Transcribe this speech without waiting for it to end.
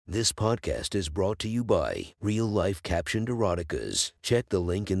This podcast is brought to you by Real Life Captioned Eroticas. Check the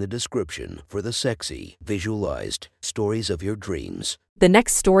link in the description for the sexy, visualized stories of your dreams. The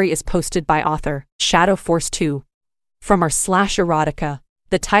next story is posted by author Shadow Force 2 from our /erotica.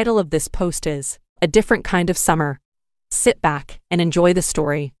 The title of this post is A Different Kind of Summer. Sit back and enjoy the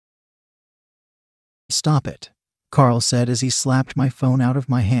story. "Stop it," Carl said as he slapped my phone out of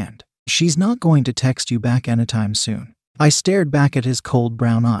my hand. "She's not going to text you back anytime soon." I stared back at his cold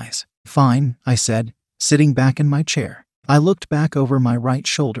brown eyes. "Fine," I said, sitting back in my chair. I looked back over my right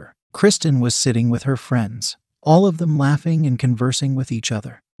shoulder. Kristen was sitting with her friends, all of them laughing and conversing with each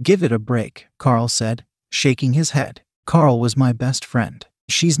other. "Give it a break," Carl said, shaking his head. "Carl was my best friend.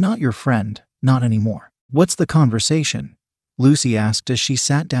 She's not your friend, not anymore." "What's the conversation?" Lucy asked as she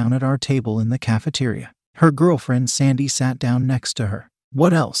sat down at our table in the cafeteria. Her girlfriend Sandy sat down next to her.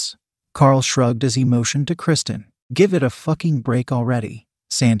 "What else?" Carl shrugged as he motioned to Kristen. "Give it a fucking break already,"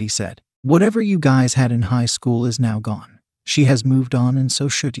 Sandy said. "Whatever you guys had in high school is now gone. She has moved on and so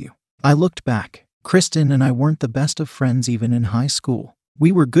should you." I looked back. Kristen and I weren't the best of friends even in high school.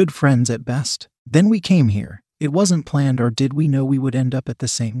 We were good friends at best. Then we came here. It wasn't planned, or did we know we would end up at the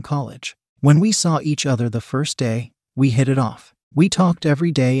same college? When we saw each other the first day, we hit it off. We talked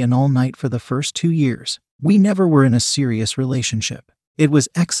every day and all night for the first 2 years. We never were in a serious relationship. It was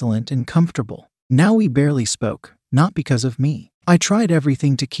excellent and comfortable. Now we barely spoke. Not because of me. I tried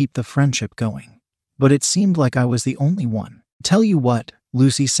everything to keep the friendship going, but it seemed like I was the only one. "Tell you what,"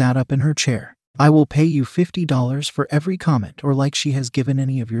 Lucy sat up in her chair. "I will pay you $50 for every comment or like she has given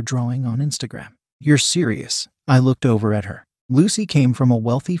any of your drawing on Instagram." "You're serious?" I looked over at her. Lucy came from a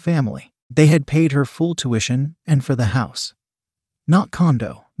wealthy family. They had paid her full tuition and for the house. Not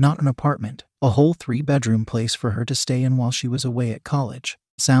condo, not an apartment, a whole 3-bedroom place for her to stay in while she was away at college.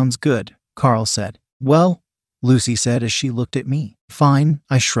 "Sounds good," Carl said. "Well," Lucy said as she looked at me. "Fine,"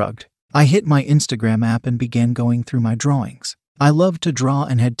 I shrugged. I hit my Instagram app and began going through my drawings. I loved to draw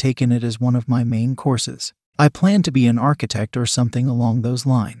and had taken it as one of my main courses. I planned to be an architect or something along those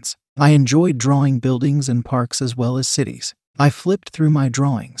lines. I enjoyed drawing buildings and parks as well as cities. I flipped through my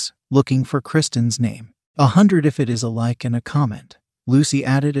drawings, looking for Kristen's name. 100 if it is a like and a comment," Lucy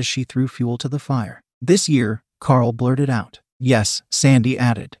added as she threw fuel to the fire. "This year," Carl blurted out. "Yes," Sandy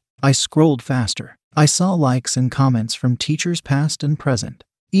added. I scrolled faster. I saw likes and comments from teachers past and present,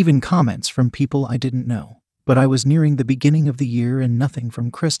 even comments from people I didn't know. But I was nearing the beginning of the year and nothing from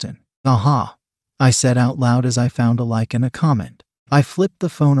Kristen. "Aha," I said out loud as I found a like and a comment. I flipped the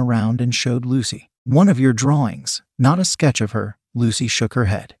phone around and showed Lucy. "One of your drawings, not a sketch of her." Lucy shook her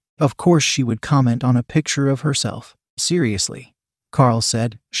head. Of course she would comment on a picture of herself. "Seriously," Carl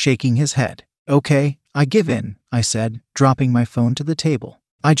said, shaking his head. "Okay, I give in," I said, dropping my phone to the table.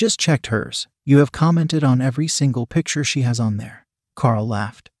 "I just checked hers. You have commented on every single picture she has on there." Carl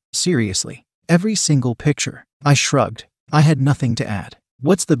laughed. "Seriously? Every single picture?" I shrugged. I had nothing to add.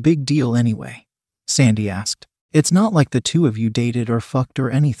 "What's the big deal anyway?" Sandy asked. "It's not like the two of you dated or fucked or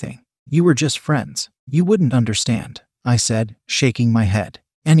anything. You were just friends. You wouldn't understand," I said, shaking my head.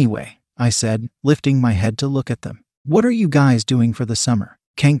 "Anyway," I said, lifting my head to look at them. "What are you guys doing for the summer?"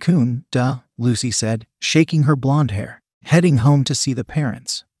 "Cancun, duh," Lucy said, shaking her blonde hair. "Heading home to see the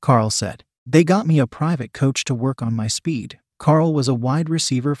parents," Carl said. "They got me a private coach to work on my speed." Carl was a wide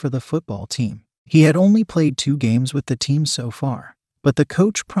receiver for the football team. He had only played 2 games with the team so far, but the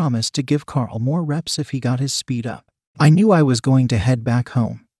coach promised to give Carl more reps if he got his speed up. I knew I was going to head back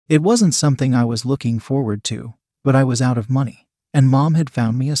home. It wasn't something I was looking forward to, but I was out of money, and Mom had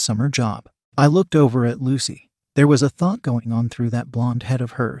found me a summer job. I looked over at Lucy. There was a thought going on through that blonde head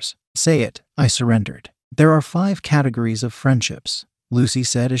of hers. "Say it," I surrendered. "There are 5 categories of friendships," Lucy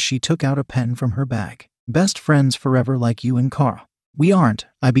said as she took out a pen from her bag. "Best friends forever like you and Carl." "We aren't,"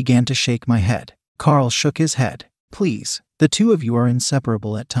 I began to shake my head. Carl shook his head. "Please, the two of you are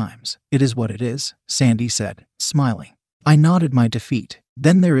inseparable at times." "It is what it is," Sandy said, smiling. I nodded my defeat.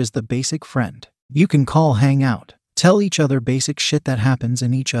 "Then there is the basic friend. You can call, hang out, tell each other basic shit that happens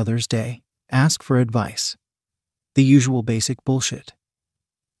in each other's day, ask for advice. The usual basic bullshit."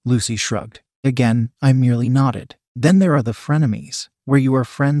 Lucy shrugged. Again, I merely nodded. "Then there are the frenemies, where you are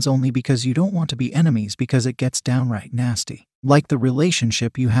friends only because you don't want to be enemies because it gets downright nasty. Like the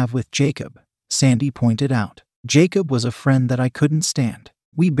relationship you have with Jacob," Sandy pointed out. "Jacob was a friend that I couldn't stand.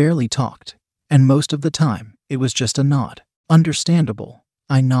 We barely talked, and most of the time, it was just a nod." "Understandable,"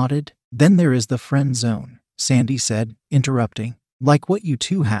 I nodded. "Then there is the friend zone," Sandy said, interrupting. "Like what you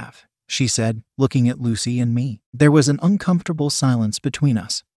two have," she said, looking at Lucy and me. There was an uncomfortable silence between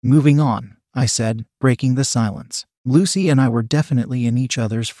us. "Moving on," I said, breaking the silence. "Lucy and I were definitely in each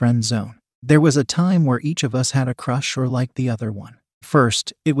other's friend zone. There was a time where each of us had a crush or liked the other one.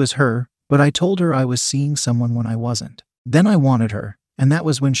 First, it was her, but I told her I was seeing someone when I wasn't. Then I wanted her, and that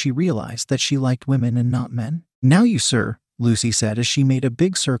was when she realized that she liked women and not men. Now you, sir, Lucy said as she made a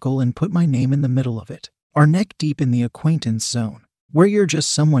big circle and put my name in the middle of it, are neck deep in the acquaintance zone, where you're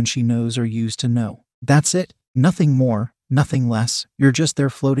just someone she knows or used to know. That's it. Nothing more, nothing less. You're just there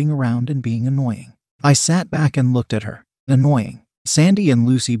floating around and being annoying. I sat back and looked at her. Annoying. Sandy and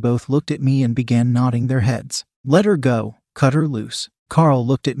Lucy both looked at me and began nodding their heads. Let her go. Cut her loose. Carl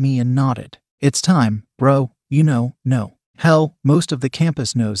looked at me and nodded. It's time, bro. You know, no. Hell, most of the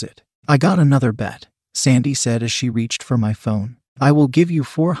campus knows it. I got another bet, Sandy said as she reached for my phone. I will give you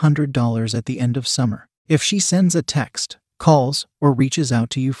 $400 at the end of summer if she sends a text, calls, or reaches out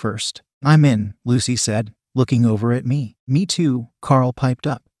to you first. I'm in, Lucy said, looking over at me. Me too, Carl piped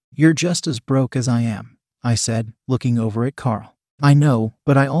up. You're just as broke as I am, I said, looking over at Carl. I know,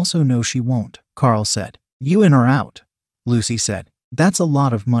 but I also know she won't, Carl said. You in or out? Lucy said. That's a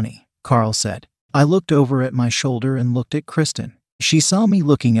lot of money, Carl said. I looked over at my shoulder and looked at Kristen. She saw me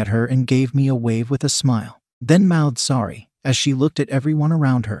looking at her and gave me a wave with a smile, then mouthed sorry as she looked at everyone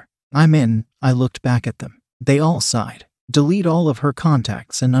around her. I'm in, I looked back at them. They all sighed. Delete all of her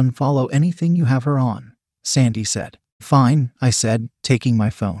contacts and unfollow anything you have her on, Sandy said. Fine, I said, taking my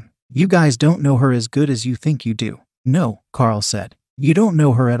phone. You guys don't know her as good as you think you do. No, Carl said. You don't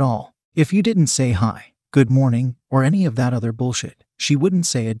know her at all. If you didn't say hi, good morning, or any of that other bullshit, she wouldn't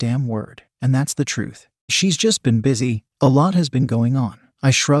say a damn word, and that's the truth. She's just been busy. A lot has been going on.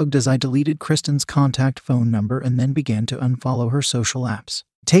 I shrugged as I deleted Kristen's contact phone number and then began to unfollow her social apps.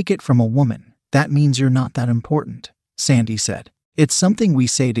 Take it from a woman. That means you're not that important, Sandy said. It's something we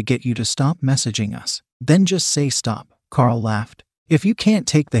say to get you to stop messaging us. Then just say stop, Carl laughed. If you can't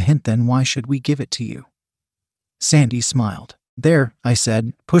take the hint, then why should we give it to you? Sandy smiled. There, I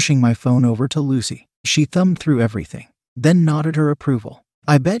said, pushing my phone over to Lucy. She thumbed through everything, then nodded her approval.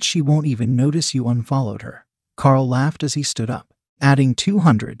 I bet she won't even notice you unfollowed her. Carl laughed as he stood up. Adding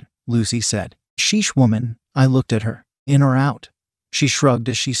 200, Lucy said. Sheesh, woman. I looked at her. In or out? She shrugged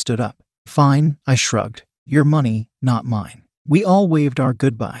as she stood up. Fine, I shrugged. Your money, not mine. We all waved our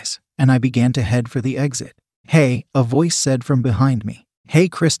goodbyes, and I began to head for the exit. Hey, a voice said from behind me. Hey,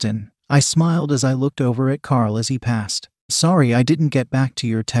 Kristen. I smiled as I looked over at Carl as he passed. Sorry I didn't get back to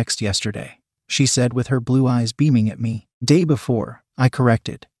your text yesterday, she said with her blue eyes beaming at me. Day before, I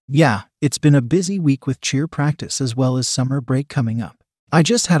corrected. Yeah, it's been a busy week with cheer practice as well as summer break coming up. I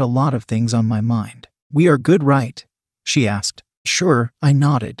just had a lot of things on my mind. We are good, right? She asked. Sure, I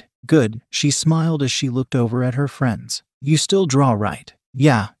nodded. Good, she smiled as she looked over at her friends. You still draw, right?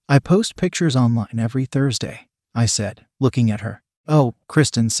 Yeah, I post pictures online every Thursday, I said, looking at her. Oh,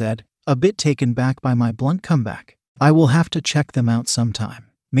 Kristen said, a bit taken back by my blunt comeback. I will have to check them out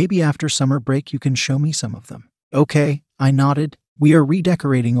sometime. Maybe after summer break you can show me some of them. Okay, I nodded. We are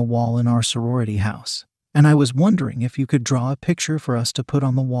redecorating a wall in our sorority house, and I was wondering if you could draw a picture for us to put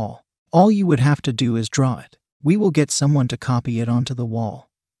on the wall. All you would have to do is draw it. We will get someone to copy it onto the wall.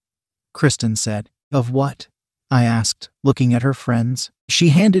 Kristen said. Of what? I asked, looking at her friends. She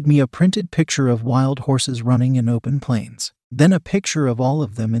handed me a printed picture of wild horses running in open plains, then a picture of all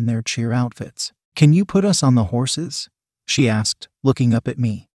of them in their cheer outfits. Can you put us on the horses? She asked, looking up at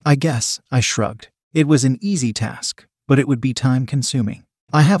me. I guess, I shrugged. It was an easy task, but it would be time-consuming.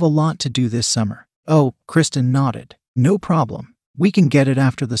 I have a lot to do this summer. Oh, Kristen nodded. No problem. We can get it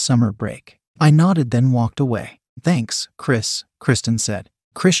after the summer break. I nodded, then walked away. Thanks, Chris, Kristen said.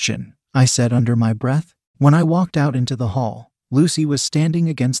 Christian, I said under my breath. When I walked out into the hall, Lucy was standing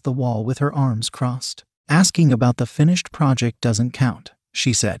against the wall with her arms crossed. Asking about the finished project doesn't count,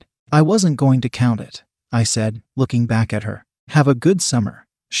 she said. I wasn't going to count it, I said, looking back at her. Have a good summer,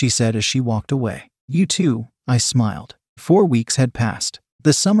 she said as she walked away. You too, I smiled. 4 weeks had passed.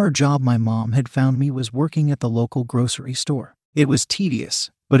 The summer job my mom had found me was working at the local grocery store. It was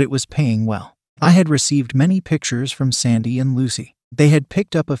tedious, but it was paying well. I had received many pictures from Sandy and Lucy. They had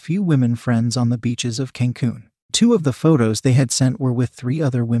picked up a few women friends on the beaches of Cancun. 2 of the photos they had sent were with 3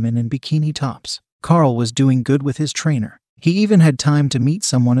 other women in bikini tops. Carl was doing good with his trainer. He even had time to meet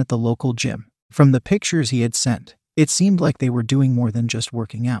someone at the local gym. From the pictures he had sent, it seemed like they were doing more than just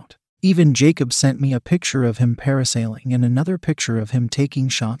working out. Even Jacob sent me a picture of him parasailing and another picture of him taking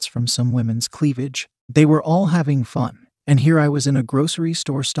shots from some women's cleavage. They were all having fun, and here I was in a grocery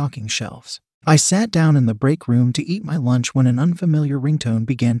store stocking shelves. I sat down in the break room to eat my lunch when an unfamiliar ringtone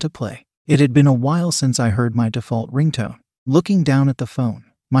began to play. It had been a while since I heard my default ringtone. Looking down at the phone,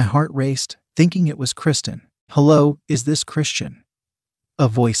 my heart raced, thinking it was Kristen. Hello, is this Christian? A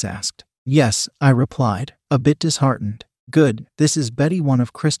voice asked. Yes, I replied, a bit disheartened. Good, this is Betty, one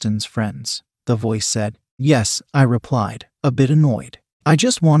of Kristen's friends, the voice said. Yes, I replied, a bit annoyed. I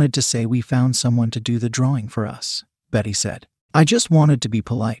just wanted to say we found someone to do the drawing for us, Betty said. I just wanted to be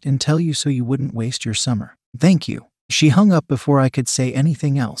polite and tell you so you wouldn't waste your summer. Thank you. She hung up before I could say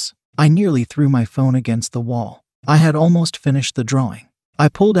anything else. I nearly threw my phone against the wall. I had almost finished the drawing. I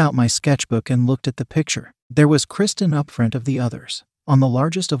pulled out my sketchbook and looked at the picture. There was Kristen up front of the others, on the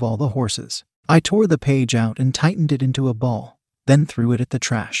largest of all the horses. I tore the page out and tightened it into a ball, then threw it at the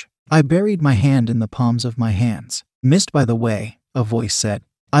trash. I buried my hand in the palms of my hands. Missed by the way, a voice said.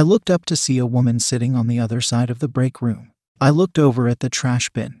 I looked up to see a woman sitting on the other side of the break room. I looked over at the trash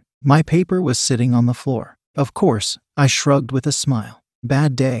bin. My paper was sitting on the floor. Of course, I shrugged with a smile.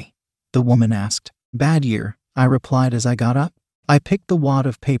 Bad day? The woman asked. Bad year, I replied as I got up. I picked the wad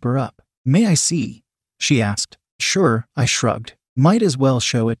of paper up. May I see? She asked. Sure, I shrugged. Might as well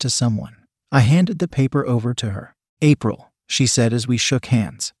show it to someone. I handed the paper over to her. April, she said as we shook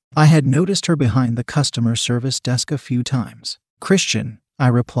hands. I had noticed her behind the customer service desk a few times. Christian, I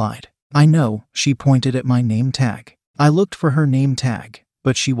replied. I know, she pointed at my name tag. I looked for her name tag,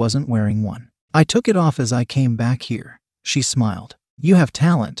 but she wasn't wearing one. I took it off as I came back here. She smiled. You have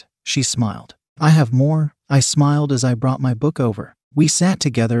talent, she smiled. I have more, I smiled as I brought my book over. We sat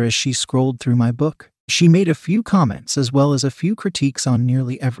together as she scrolled through my book. She made a few comments as well as a few critiques on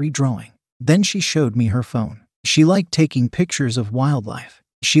nearly every drawing. Then she showed me her phone. She liked taking pictures of wildlife.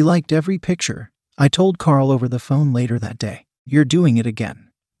 She liked every picture. I told Carl over the phone later that day. You're doing it again,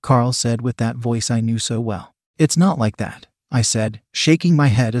 Carl said with that voice I knew so well. It's not like that, I said, shaking my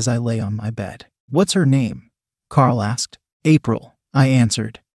head as I lay on my bed. What's her name? Carl asked. April, I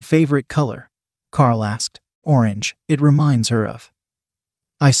answered. Favorite color? Carl asked. Orange, it reminds her of.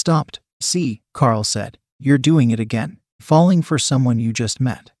 I stopped. See, Carl said. You're doing it again. Falling for someone you just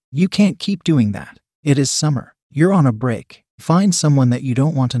met. You can't keep doing that. It is summer. You're on a break. Find someone that you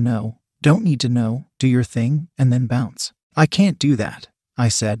don't want to know, don't need to know, do your thing, and then bounce. I can't do that, I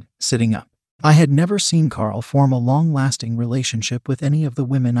said, sitting up. I had never seen Carl form a long-lasting relationship with any of the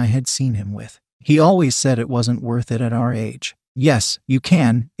women I had seen him with. He always said it wasn't worth it at our age. Yes, you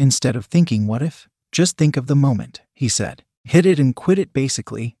can, instead of thinking what if. Just think of the moment, he said. Hit it and quit it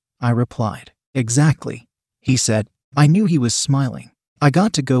basically, I replied. Exactly, he said. I knew he was smiling. I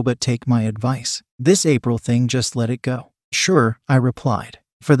got to go but take my advice. This April thing, just let it go. Sure, I replied.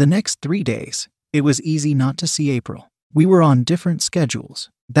 For the next 3 days, it was easy not to see April. We were on different schedules.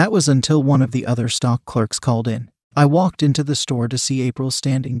 That was until one of the other stock clerks called in. I walked into the store to see April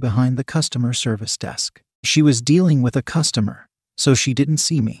standing behind the customer service desk. She was dealing with a customer, so she didn't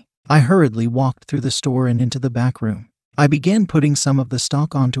see me. I hurriedly walked through the store and into the back room. I began putting some of the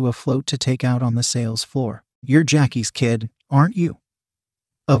stock onto a float to take out on the sales floor. You're Jackie's kid, aren't you?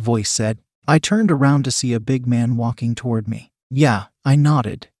 A voice said. I turned around to see a big man walking toward me. Yeah, I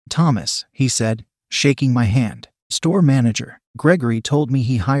nodded. Thomas, he said, shaking my hand. Store manager. Gregory told me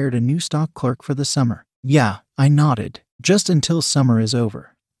he hired a new stock clerk for the summer. Yeah, I nodded. Just until summer is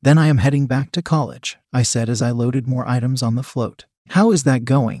over. Then I am heading back to college, I said as I loaded more items on the float. How is that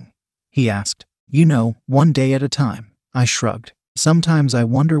going? He asked. You know, one day at a time, I shrugged. Sometimes I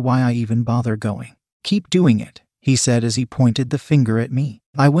wonder why I even bother going. Keep doing it, he said as he pointed the finger at me.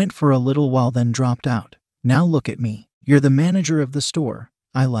 I went for a little while then dropped out. Now look at me. You're the manager of the store,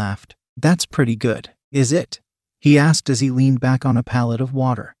 I laughed. That's pretty good, is it? He asked as he leaned back on a pallet of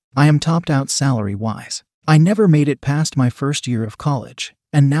water. I am topped out salary-wise. I never made it past my first year of college,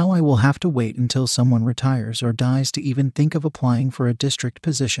 and now I will have to wait until someone retires or dies to even think of applying for a district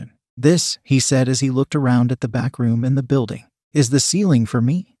position. This, he said as he looked around at the back room in the building, is the ceiling for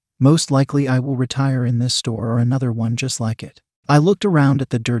me. Most likely I will retire in this store or another one just like it. I looked around at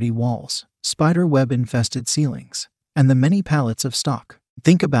the dirty walls, spider web-infested ceilings, and the many pallets of stock.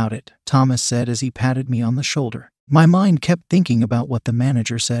 Think about it, Thomas said as he patted me on the shoulder. My mind kept thinking about what the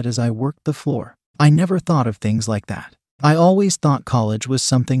manager said as I worked the floor. I never thought of things like that. I always thought college was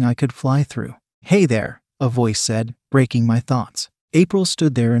something I could fly through. Hey there, a voice said, breaking my thoughts. April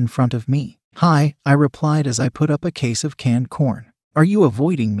stood there in front of me. Hi, I replied as I put up a case of canned corn. Are you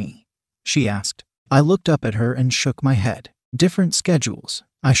avoiding me? She asked. I looked up at her and shook my head. Different schedules,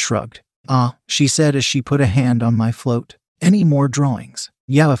 I shrugged. Ah, she said as she put a hand on my float. Any more drawings?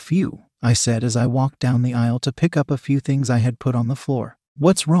 Yeah, a few, I said as I walked down the aisle to pick up a few things I had put on the floor.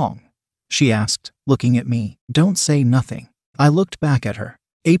 What's wrong? She asked, looking at me. Don't say nothing. I looked back at her.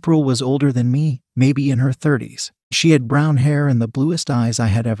 April was older than me, maybe in her 30s. She had brown hair and the bluest eyes I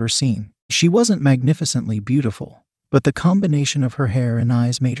had ever seen. She wasn't magnificently beautiful, but the combination of her hair and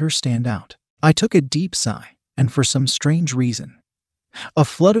eyes made her stand out. I took a deep sigh, and for some strange reason, a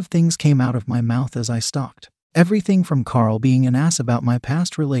flood of things came out of my mouth as I stalked. Everything from Carl being an ass about my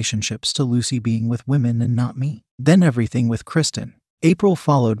past relationships to Lucy being with women and not me. Then everything with Kristen. April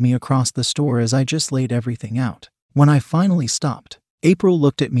followed me across the store as I just laid everything out. When I finally stopped, April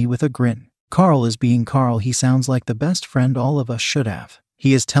looked at me with a grin. Carl is being Carl. He sounds like the best friend all of us should have.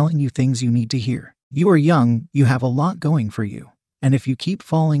 He is telling you things you need to hear. You are young, you have a lot going for you. And if you keep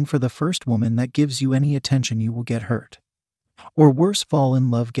falling for the first woman that gives you any attention, you will get hurt. Or worse, fall in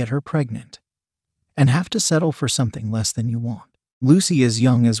love, get her pregnant, and have to settle for something less than you want. Lucy is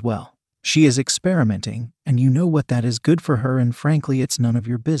young as well. She is experimenting, and you know what that is good for her, and frankly, it's none of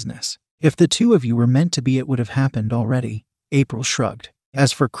your business. If the two of you were meant to be, it would have happened already. April shrugged.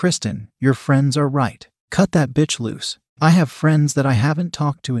 As for Kristen, your friends are right. Cut that bitch loose. I have friends that I haven't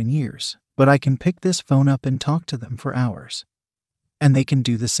talked to in years, but I can pick this phone up and talk to them for hours. And they can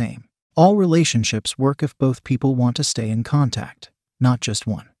do the same. All relationships work if both people want to stay in contact, not just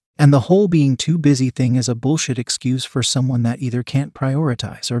one. And the whole being too busy thing is a bullshit excuse for someone that either can't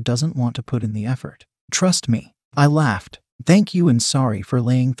prioritize or doesn't want to put in the effort. Trust me. I laughed. Thank you and sorry for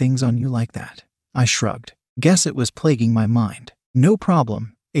laying things on you like that. I shrugged. Guess it was plaguing my mind. No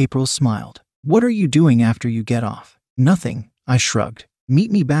problem. April smiled. What are you doing after you get off? Nothing. I shrugged.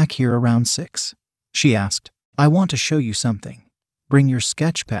 Meet me back here around 6. She asked. I want to show you something. Bring your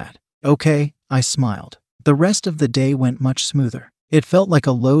sketch pad. Okay, I smiled. The rest of the day went much smoother. It felt like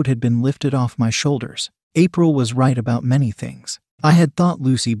a load had been lifted off my shoulders. April was right about many things. I had thought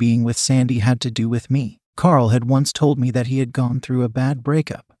Lucy being with Sandy had to do with me. Carl had once told me that he had gone through a bad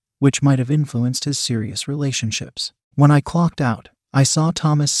breakup, which might have influenced his serious relationships. When I clocked out, I saw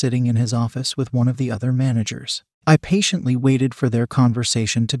Thomas sitting in his office with one of the other managers. I patiently waited for their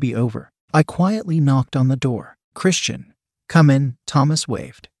conversation to be over. I quietly knocked on the door. Christian, come in, Thomas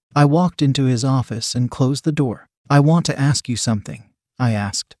waved. I walked into his office and closed the door. I want to ask you something, I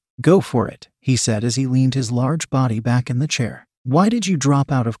asked. Go for it, he said as he leaned his large body back in the chair. Why did you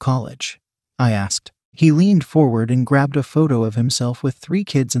drop out of college? I asked. He leaned forward and grabbed a photo of himself with 3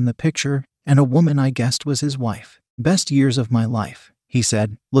 kids in the picture, and a woman I guessed was his wife. Best years of my life, he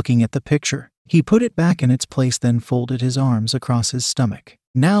said, looking at the picture. He put it back in its place, then folded his arms across his stomach.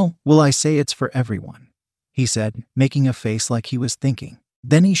 Now, will I say it's for everyone? He said, making a face like he was thinking.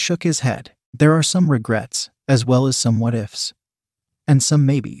 Then he shook his head. There are some regrets, as well as some what-ifs. And some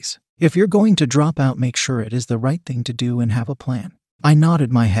maybes. If you're going to drop out, make sure it is the right thing to do and have a plan. I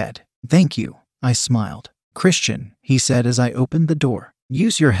nodded my head. Thank you, I smiled. Christian, he said as I opened the door.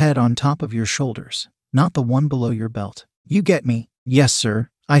 Use your head on top of your shoulders, not the one below your belt. You get me? Yes, sir.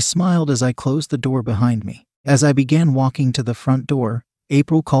 I smiled as I closed the door behind me. As I began walking to the front door,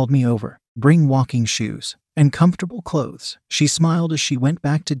 April called me over. Bring walking shoes and comfortable clothes. She smiled as she went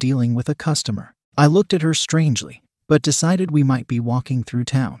back to dealing with a customer. I looked at her strangely, but decided we might be walking through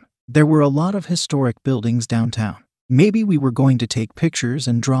town. There were a lot of historic buildings downtown. Maybe we were going to take pictures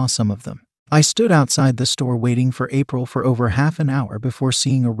and draw some of them. I stood outside the store waiting for April for over half an hour before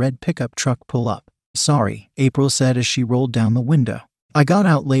seeing a red pickup truck pull up. Sorry, April said as she rolled down the window. I got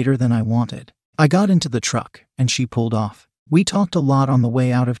out later than I wanted. I got into the truck, and she pulled off. We talked a lot on the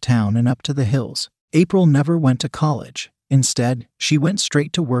way out of town and up to the hills. April never went to college. Instead, she went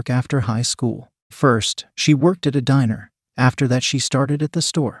straight to work after high school. First, she worked at a diner. After that, she started at the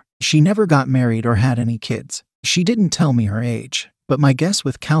store. She never got married or had any kids. She didn't tell me her age, but my guess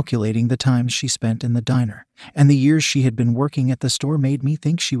with calculating the times she spent in the diner and the years she had been working at the store made me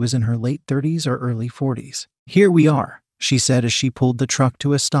think she was in her late 30s or early 40s. Here we are, she said as she pulled the truck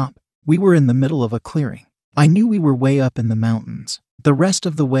to a stop. We were in the middle of a clearing. I knew we were way up in the mountains. The rest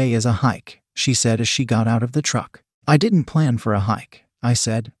of the way is a hike, she said as she got out of the truck. I didn't plan for a hike, I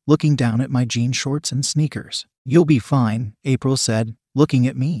said, looking down at my jean shorts and sneakers. You'll be fine, April said, looking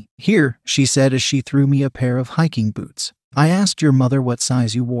at me. Here, she said as she threw me a pair of hiking boots. I asked your mother what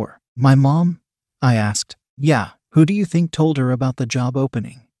size you wore. My mom? I asked. Yeah, who do you think told her about the job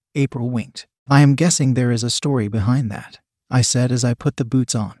opening? April winked. I am guessing there is a story behind that, I said as I put the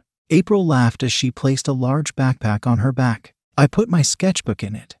boots on. April laughed as she placed a large backpack on her back. I put my sketchbook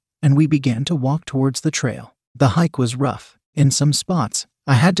in it, and we began to walk towards the trail. The hike was rough. In some spots,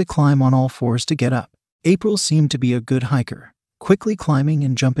 I had to climb on all fours to get up. April seemed to be a good hiker, quickly climbing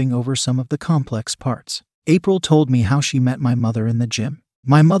and jumping over some of the complex parts. April told me how she met my mother in the gym.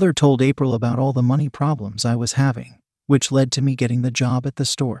 My mother told April about all the money problems I was having, which led to me getting the job at the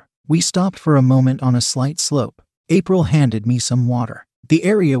store. We stopped for a moment on a slight slope. April handed me some water. The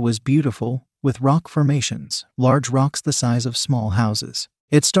area was beautiful, with rock formations, large rocks the size of small houses.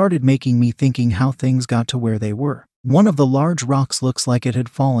 It started making me thinking how things got to where they were. One of the large rocks looks like it had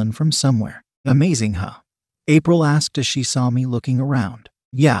fallen from somewhere. Amazing, huh? April asked as she saw me looking around.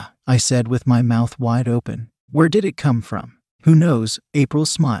 Yeah, I said with my mouth wide open. Where did it come from? Who knows? April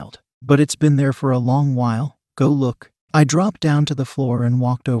smiled. But it's been there for a long while, Go look. I dropped down to the floor and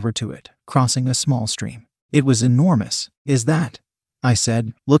walked over to it, crossing a small stream. It was enormous. Is that? I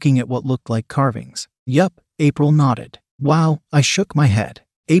said, looking at what looked like carvings. Yup, April nodded. Wow, I shook my head.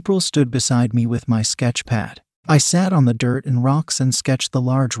 April stood beside me with my sketch pad. I sat on the dirt and rocks and sketched the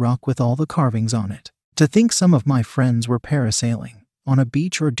large rock with all the carvings on it. To think some of my friends were parasailing, on a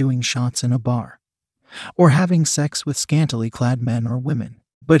beach or doing shots in a bar, or having sex with scantily clad men or women.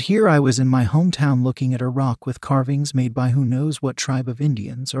 But here I was in my hometown looking at a rock with carvings made by who knows what tribe of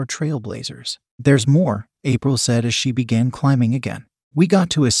Indians or trailblazers. There's more, April said as she began climbing again. We got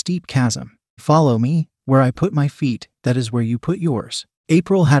to a steep chasm. Follow me, where I put my feet, that is where you put yours.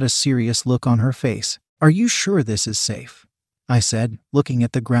 April had a serious look on her face. Are you sure this is safe? I said, looking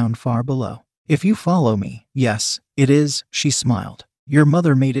at the ground far below. If you follow me, yes, it is, she smiled. Your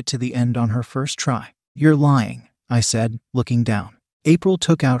mother made it to the end on her first try. You're lying, I said, looking down. April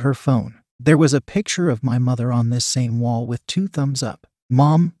took out her phone. There was a picture of my mother on this same wall with 2 thumbs up.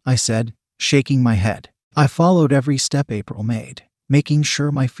 Mom, I said, shaking my head. I followed every step April made, making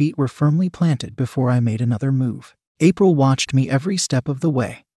sure my feet were firmly planted before I made another move. April watched me every step of the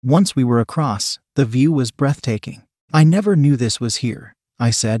way. Once we were across, the view was breathtaking. I never knew this was here, I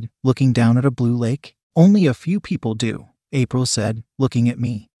said, looking down at a blue lake. Only a few people do, April said, looking at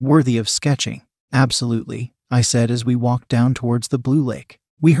me. Worthy of sketching. Absolutely, I said as we walked down towards the blue lake.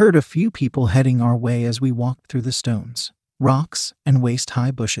 We heard a few people heading our way as we walked through the stones, rocks, and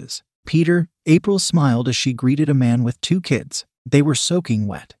waist-high bushes. Peter, April smiled as she greeted a man with 2 kids. They were soaking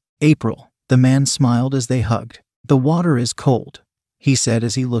wet. April, the man smiled as they hugged. The water is cold, he said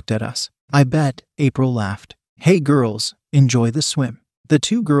as he looked at us. I bet, April laughed. Hey girls, enjoy the swim. The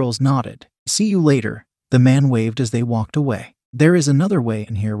 2 girls nodded. See you later, the man waved as they walked away. There is another way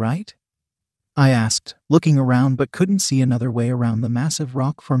in here, right? I asked, looking around but couldn't see another way around the massive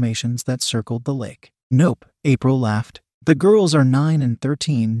rock formations that circled the lake. Nope, April laughed. The girls are 9 and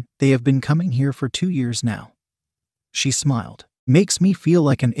 13, they have been coming here for 2 years now. She smiled. Makes me feel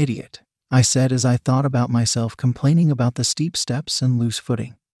like an idiot, I said as I thought about myself complaining about the steep steps and loose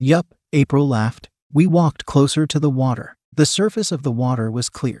footing. Yup, April laughed. We walked closer to the water. The surface of the water was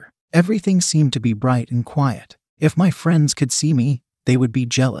clear. Everything seemed to be bright and quiet. If my friends could see me, they would be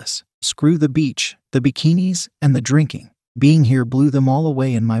jealous. Screw the beach, the bikinis, and the drinking. Being here blew them all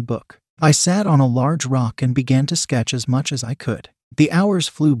away in my book. I sat on a large rock and began to sketch as much as I could. The hours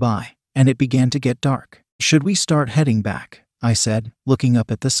flew by, and it began to get dark. Should we start heading back? I said, looking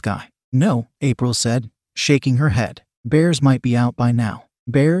up at the sky. No, April said, shaking her head. Bears might be out by now.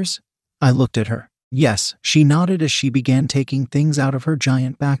 Bears? I looked at her. Yes, she nodded as she began taking things out of her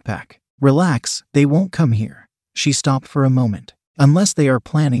giant backpack. Relax, they won't come here. She stopped for a moment. Unless they are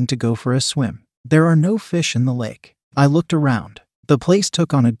planning to go for a swim. There are no fish in the lake. I looked around. The place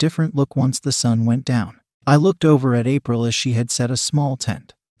took on a different look once the sun went down. I looked over at April as she had set a small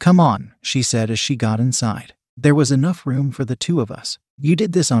tent. Come on, she said as she got inside. There was enough room for the 2 of us. You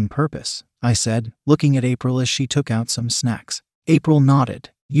did this on purpose, I said, looking at April as she took out some snacks. April nodded.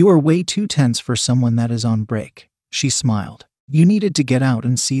 You are way too tense for someone that is on break. She smiled. You needed to get out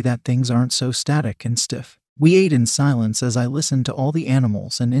and see that things aren't so static and stiff. We ate in silence as I listened to all the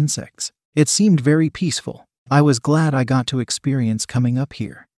animals and insects. It seemed very peaceful. I was glad I got to experience coming up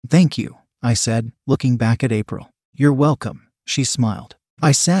here. Thank you, I said, looking back at April. You're welcome, she smiled.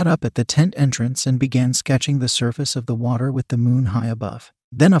 I sat up at the tent entrance and began sketching the surface of the water with the moon high above.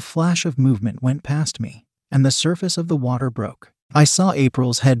 Then a flash of movement went past me, and the surface of the water broke. I saw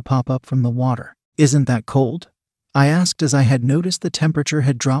April's head pop up from the water. Isn't that cold? I asked as I had noticed the temperature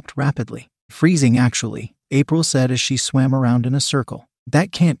had dropped rapidly. Freezing actually, April said as she swam around in a circle.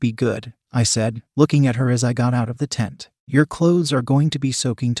 That can't be good, I said, looking at her as I got out of the tent. Your clothes are going to be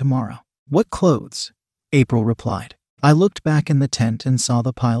soaking tomorrow. What clothes? April replied. I looked back in the tent and saw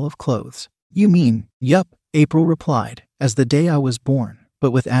the pile of clothes. You mean? Yup, April replied, as the day I was born,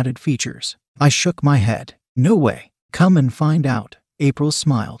 but with added features. I shook my head. No way. Come and find out, April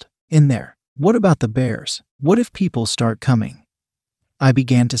smiled. In there. What about the bears? What if people start coming? I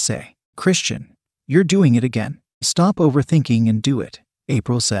began to say. Christian, you're doing it again. Stop overthinking and do it,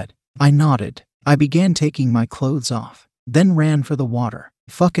 April said. I nodded. I began taking my clothes off, then ran for the water.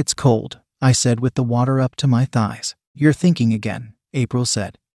 Fuck, it's cold, I said with the water up to my thighs. You're thinking again, April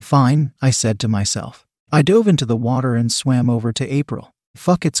said. Fine, I said to myself. I dove into the water and swam over to April.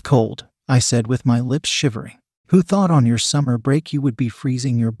 Fuck, it's cold, I said with my lips shivering. Who thought on your summer break you would be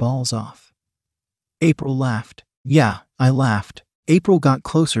freezing your balls off? April laughed. Yeah, I laughed. April got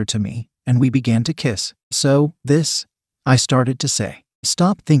closer to me, and we began to kiss. So, this? I started to say.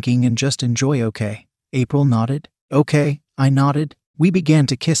 Stop thinking and just enjoy, okay? April nodded. Okay, I nodded. We began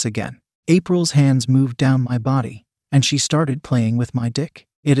to kiss again. April's hands moved down my body, and she started playing with my dick.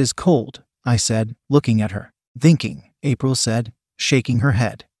 It is cold, I said, looking at her. Thinking, April said, shaking her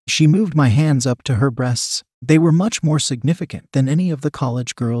head. She moved my hands up to her breasts. They were much more significant than any of the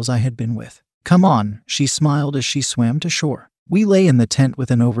college girls I had been with. Come on, she smiled as she swam to shore. We lay in the tent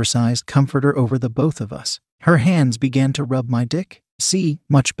with an oversized comforter over the both of us. Her hands began to rub my dick. See,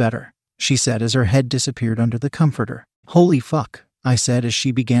 much better, she said as her head disappeared under the comforter. Holy fuck, I said as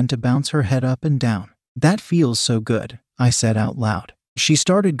she began to bounce her head up and down. That feels so good, I said out loud. She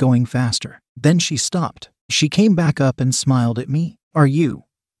started going faster. Then she stopped. She came back up and smiled at me. Are you?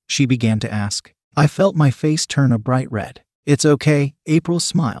 She began to ask. I felt my face turn a bright red. It's okay, April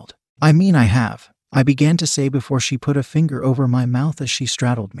smiled. I mean I have, I began to say before she put a finger over my mouth as she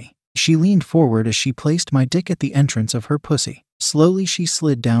straddled me. She leaned forward as she placed my dick at the entrance of her pussy. Slowly she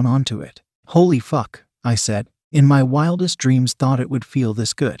slid down onto it. Holy fuck, I said. In my wildest dreams thought it would feel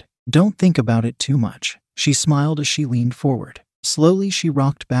this good. Don't think about it too much. She smiled as she leaned forward. Slowly she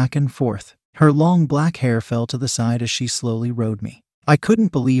rocked back and forth. Her long black hair fell to the side as she slowly rode me. I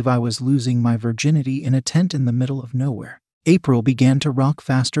couldn't believe I was losing my virginity in a tent in the middle of nowhere. April began to rock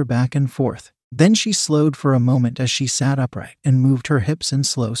faster back and forth. Then she slowed for a moment as she sat upright and moved her hips in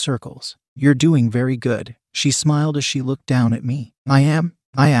slow circles. You're doing very good, she smiled as she looked down at me. I am?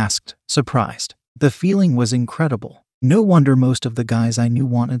 I asked, surprised. The feeling was incredible. No wonder most of the guys I knew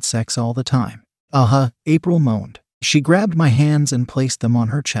wanted sex all the time. April moaned. She grabbed my hands and placed them on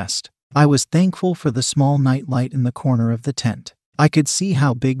her chest. I was thankful for the small night light in the corner of the tent. I could see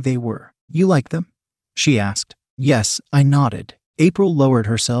how big they were. You like them? She asked. Yes, I nodded. April lowered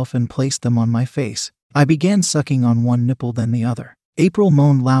herself and placed them on my face. I began sucking on one nipple then the other. April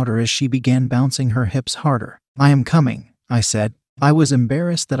moaned louder as she began bouncing her hips harder. I am coming, I said. I was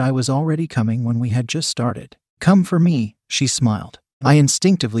embarrassed that I was already coming when we had just started. Come for me, she smiled. I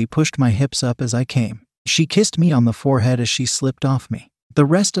instinctively pushed my hips up as I came. She kissed me on the forehead as she slipped off me. The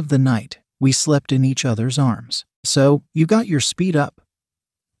rest of the night, we slept in each other's arms. So, you got your speed up?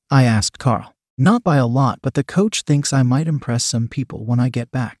 I asked Carl. Not by a lot, but the coach thinks I might impress some people when I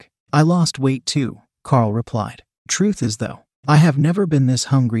get back. I lost weight too, Carl replied. Truth is though, I have never been this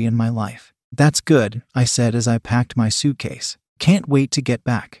hungry in my life. That's good, I said as I packed my suitcase. Can't wait to get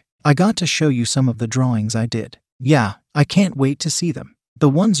back. I got to show you some of the drawings I did. Yeah, I can't wait to see them. The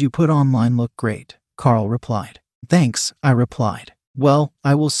ones you put online look great, Carl replied. Thanks, I replied. Well,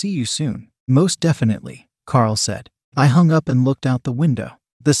 I will see you soon. Most definitely, Carl said. I hung up and looked out the window.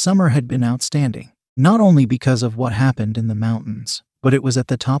 The summer had been outstanding, not only because of what happened in the mountains, but it was at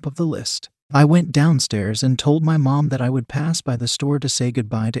the top of the list. I went downstairs and told my mom that I would pass by the store to say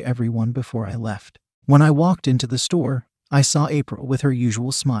goodbye to everyone before I left. When I walked into the store, I saw April with her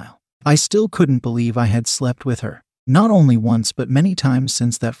usual smile. I still couldn't believe I had slept with her, not only once but many times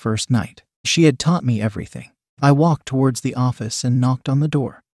since that first night. She had taught me everything. I walked towards the office and knocked on the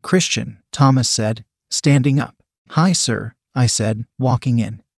door. Christian, Thomas said, standing up. Hi, sir, I said, walking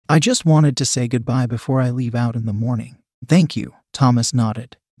in. I just wanted to say goodbye before I leave out in the morning. Thank you, Thomas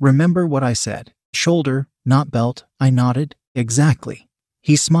nodded. Remember what I said? Shoulder, not belt, I nodded. Exactly.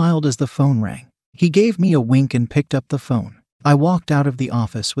 He smiled as the phone rang. He gave me a wink and picked up the phone. I walked out of the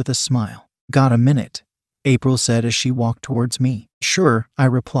office with a smile. Got a minute? April said as she walked towards me. Sure, I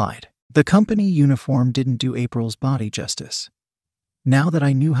replied. The company uniform didn't do April's body justice. Now that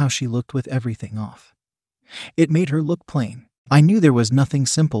I knew how she looked with everything off, it made her look plain. I knew there was nothing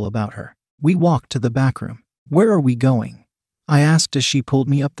simple about her. We walked to the back room. Where are we going? I asked as she pulled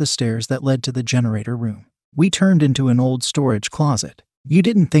me up the stairs that led to the generator room. We turned into an old storage closet. You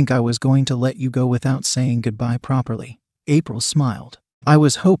didn't think I was going to let you go without saying goodbye properly. April smiled. I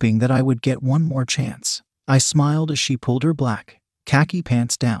was hoping that I would get one more chance. I smiled as she pulled her black, khaki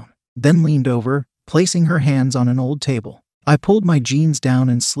pants down, then leaned over, placing her hands on an old table. I pulled my jeans down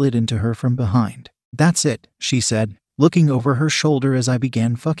and slid into her from behind. That's it, she said, looking over her shoulder as I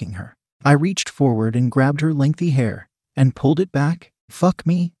began fucking her. I reached forward and grabbed her lengthy hair and pulled it back. Fuck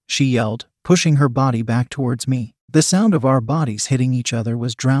me, she yelled, pushing her body back towards me. The sound of our bodies hitting each other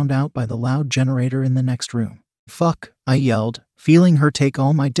was drowned out by the loud generator in the next room. Fuck, I yelled, feeling her take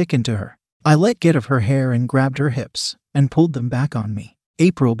all my dick into her. I let get of her hair and grabbed her hips and pulled them back on me.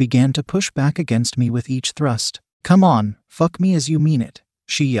 April began to push back against me with each thrust. Come on, fuck me as you mean it,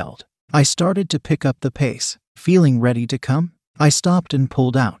 she yelled. I started to pick up the pace. Feeling ready to come, I stopped and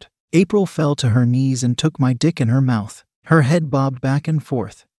pulled out. April fell to her knees and took my dick in her mouth. Her head bobbed back and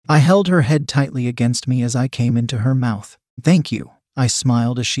forth. I held her head tightly against me as I came into her mouth. Thank you, I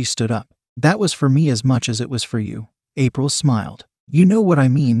smiled as she stood up. That was for me as much as it was for you. April smiled. You know what I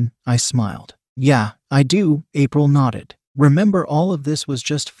mean, I smiled. Yeah, I do, April nodded. Remember, all of this was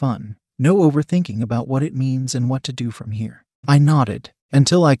just fun. No overthinking about what it means and what to do from here. I nodded.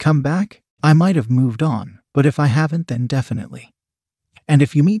 Until I come back? I might have moved on, but if I haven't, then definitely. And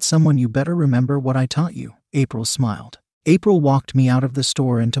if you meet someone, you better remember what I taught you. April smiled. April walked me out of the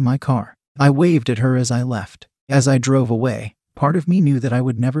store into my car. I waved at her as I left. As I drove away, part of me knew that I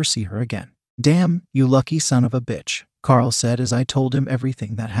would never see her again. Damn, you lucky son of a bitch, Carl said as I told him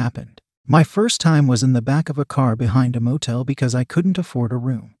everything that happened. My first time was in the back of a car behind a motel because I couldn't afford a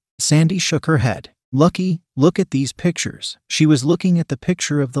room. Sandy shook her head. Lucky, look at these pictures. She was looking at the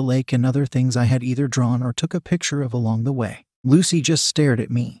picture of the lake and other things I had either drawn or took a picture of along the way. Lucy just stared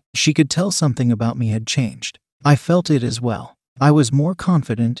at me. She could tell something about me had changed. I felt it as well. I was more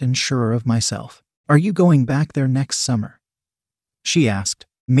confident and surer of myself. Are you going back there next summer? She asked.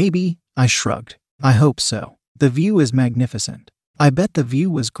 Maybe, I shrugged. I hope so. The view is magnificent. I bet the view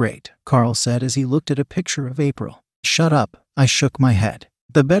was great, Carl said as he looked at a picture of April. Shut up, I shook my head.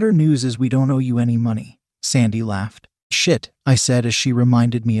 The better news is we don't owe you any money, Sandy laughed. Shit, I said as she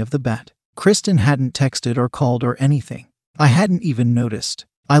reminded me of the bet. Kristen hadn't texted or called or anything. I hadn't even noticed.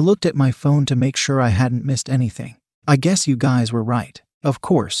 I looked at my phone to make sure I hadn't missed anything. I guess you guys were right. Of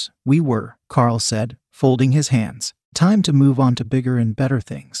course, we were, Carl said, folding his hands. Time to move on to bigger and better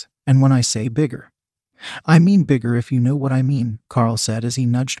things. And when I say bigger, I mean bigger if you know what I mean, Carl said as he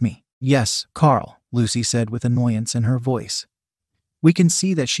nudged me. Yes, Carl, Lucy said with annoyance in her voice. We can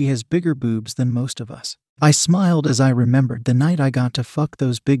see that she has bigger boobs than most of us. I smiled as I remembered the night I got to fuck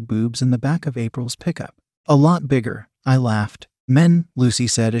those big boobs in the back of April's pickup. A lot bigger, I laughed. Men, Lucy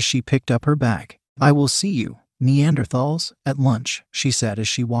said as she picked up her bag. I will see you, Neanderthals, at lunch, she said as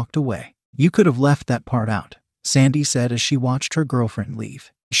she walked away. You could have left that part out, Sandy said as she watched her girlfriend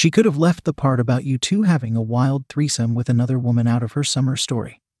leave. She could have left the part about you two having a wild threesome with another woman out of her summer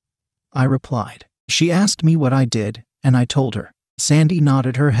story. I replied. She asked me what I did, and I told her. Sandy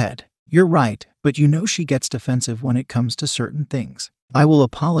nodded her head. You're right, but you know she gets defensive when it comes to certain things. I will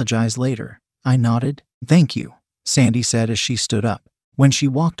apologize later. I nodded. Thank you, Sandy said as she stood up. When she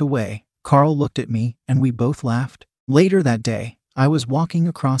walked away, Carl looked at me and we both laughed. Later that day, I was walking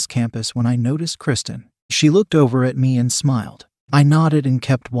across campus when I noticed Kristen. She looked over at me and smiled. I nodded and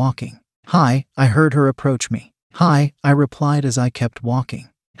kept walking. Hi, I heard her approach me. Hi, I replied as I kept walking.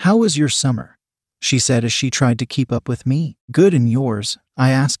 How was your summer? She said as she tried to keep up with me. Good, and yours? I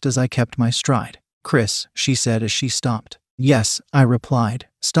asked as I kept my stride. Chris, she said as she stopped. Yes, I replied,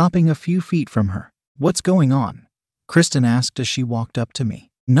 stopping a few feet from her. What's going on? Kristen asked as she walked up to me.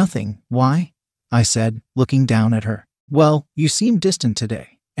 Nothing, why? I said, looking down at her. Well, you seem distant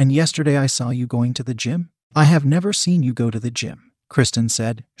today, and yesterday I saw you going to the gym. I have never seen you go to the gym, Kristen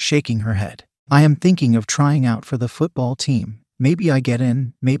said, shaking her head. I am thinking of trying out for the football team. Maybe I get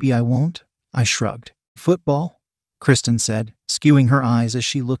in, maybe I won't. I shrugged. Football? Kristen said, skewing her eyes as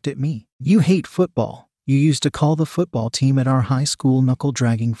she looked at me. You hate football. You used to call the football team at our high school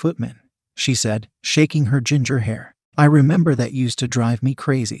knuckle-dragging footmen, she said, shaking her ginger hair. I remember that used to drive me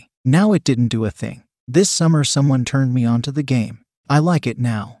crazy. Now it didn't do a thing. This summer someone turned me on to the game. I like it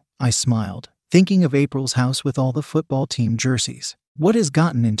now, I smiled, thinking of April's house with all the football team jerseys. What has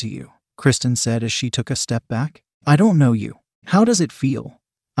gotten into you? Kristen said as she took a step back. I don't know you. How does it feel?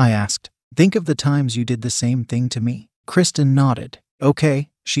 I asked. Think of the times you did the same thing to me. Kristen nodded. Okay,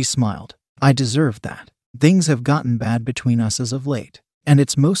 she smiled. I deserve that. Things have gotten bad between us as of late, and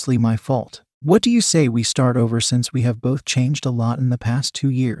it's mostly my fault. What do you say we start over since we have both changed a lot in the past 2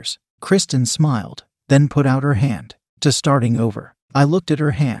 years? Kristen smiled, then put out her hand. To starting over. I looked at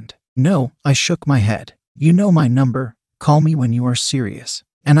her hand. No, I shook my head. You know my number. Call me when you are serious.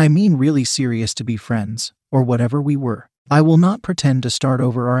 And I mean really serious to be friends, or whatever we were. I will not pretend to start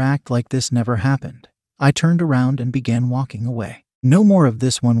over or act like this never happened. I turned around and began walking away. No more of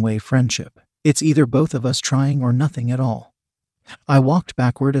this one-way friendship. It's either both of us trying or nothing at all. I walked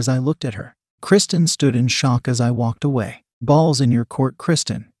backward as I looked at her. Kristen stood in shock as I walked away. Balls in your court,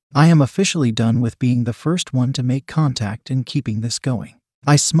 Kristen. I am officially done with being the first one to make contact and keeping this going.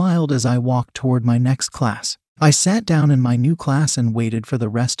 I smiled as I walked toward my next class. I sat down in my new class and waited for the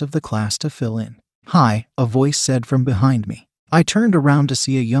rest of the class to fill in. Hi, a voice said from behind me. I turned around to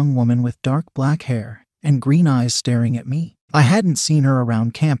see a young woman with dark black hair and green eyes staring at me. I hadn't seen her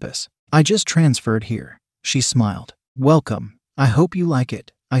around campus. I just transferred here. She smiled. Welcome. I hope you like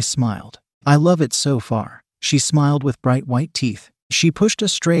it. I smiled. I love it so far. She smiled with bright white teeth. She pushed a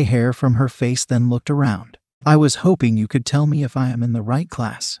stray hair from her face, then looked around. I was hoping you could tell me if I am in the right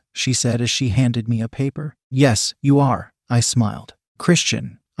class, she said as she handed me a paper. Yes, you are. I smiled.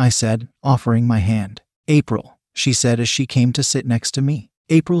 Christian, I said, offering my hand. April, she said as she came to sit next to me.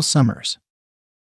 April Summers.